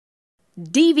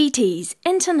DVT's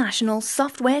International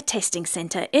Software Testing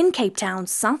Centre in Cape Town,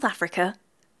 South Africa,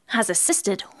 has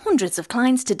assisted hundreds of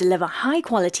clients to deliver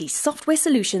high-quality software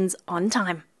solutions on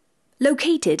time.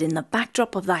 Located in the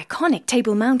backdrop of the iconic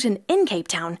Table Mountain in Cape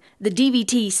Town, the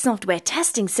DVT Software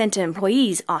Testing Centre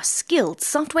employees are skilled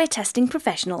software testing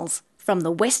professionals from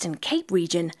the Western Cape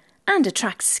region and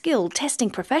attracts skilled testing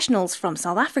professionals from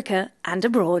South Africa and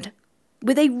abroad.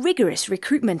 With a rigorous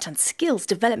recruitment and skills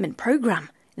development program,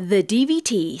 the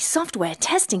DVT Software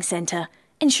Testing Centre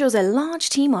ensures a large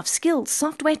team of skilled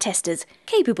software testers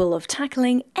capable of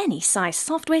tackling any size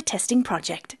software testing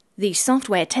project. The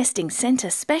Software Testing Centre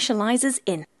specialises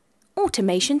in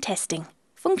automation testing,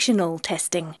 functional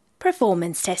testing,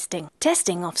 performance testing,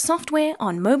 testing of software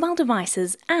on mobile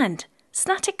devices and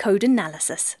static code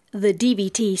analysis. The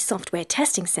DVT Software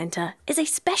Testing Centre is a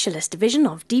specialist division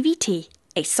of DVT,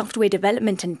 a software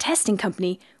development and testing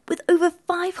company with over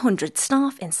 500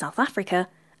 staff in South Africa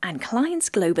and clients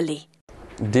globally.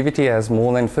 DVT has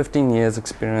more than 15 years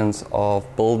experience of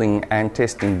building and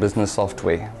testing business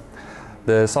software.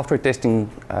 The Software Testing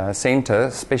Centre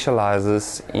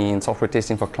specialises in software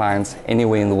testing for clients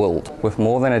anywhere in the world. With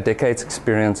more than a decade's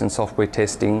experience in software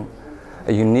testing,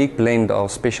 a unique blend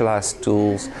of specialised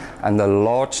tools and a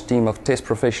large team of test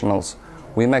professionals,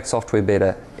 we make software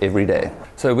better every day.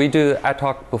 So we do ad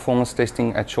hoc performance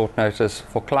testing at short notice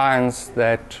for clients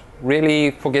that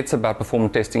really forgets about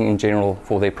performance testing in general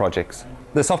for their projects.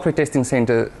 The Software Testing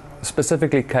Centre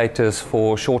specifically caters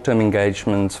for short-term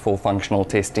engagements for functional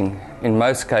testing. In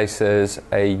most cases,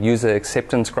 a user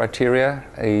acceptance criteria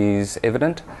is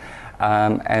evident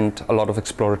and a lot of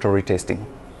exploratory testing.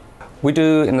 We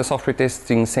do in the Software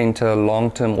Testing Centre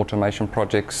long-term automation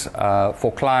projects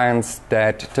for clients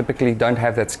that typically don't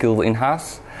have that skill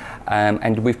in-house,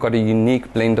 and we've got a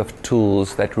unique blend of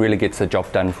tools that really gets the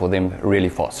job done for them really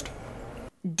fast.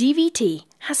 DVT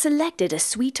has selected a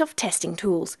suite of testing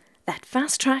tools that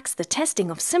fast-tracks the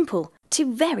testing of simple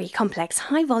to very complex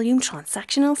high-volume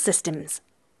transactional systems.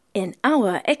 In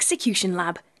our execution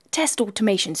lab, test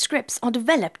automation scripts are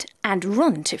developed and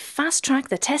run to fast-track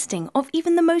the testing of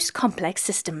even the most complex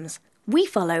systems. We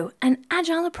follow an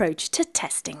agile approach to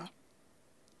testing.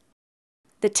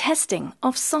 The testing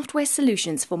of software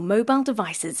solutions for mobile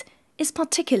devices is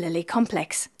particularly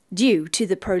complex due to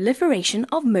the proliferation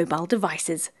of mobile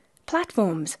devices,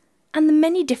 platforms, and the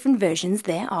many different versions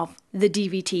thereof. The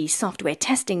DVT Software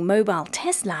Testing Mobile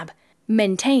Test Lab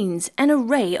maintains an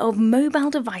array of mobile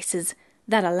devices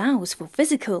that allows for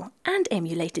physical and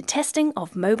emulated testing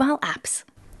of mobile apps.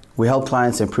 We help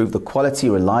clients improve the quality,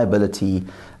 reliability,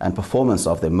 and performance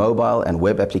of their mobile and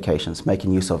web applications,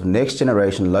 making use of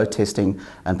next-generation load testing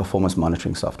and performance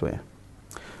monitoring software.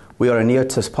 We are a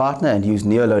NeoTest partner and use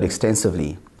NeoLoad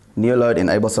extensively. NeoLoad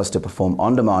enables us to perform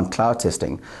on-demand cloud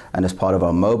testing and is part of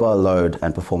our mobile load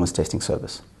and performance testing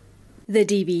service. The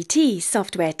DVT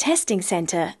Software Testing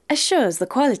Centre assures the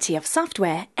quality of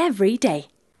software every day.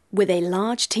 With a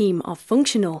large team of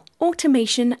functional,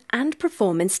 automation and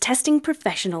performance testing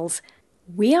professionals,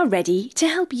 we are ready to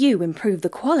help you improve the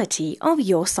quality of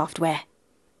your software.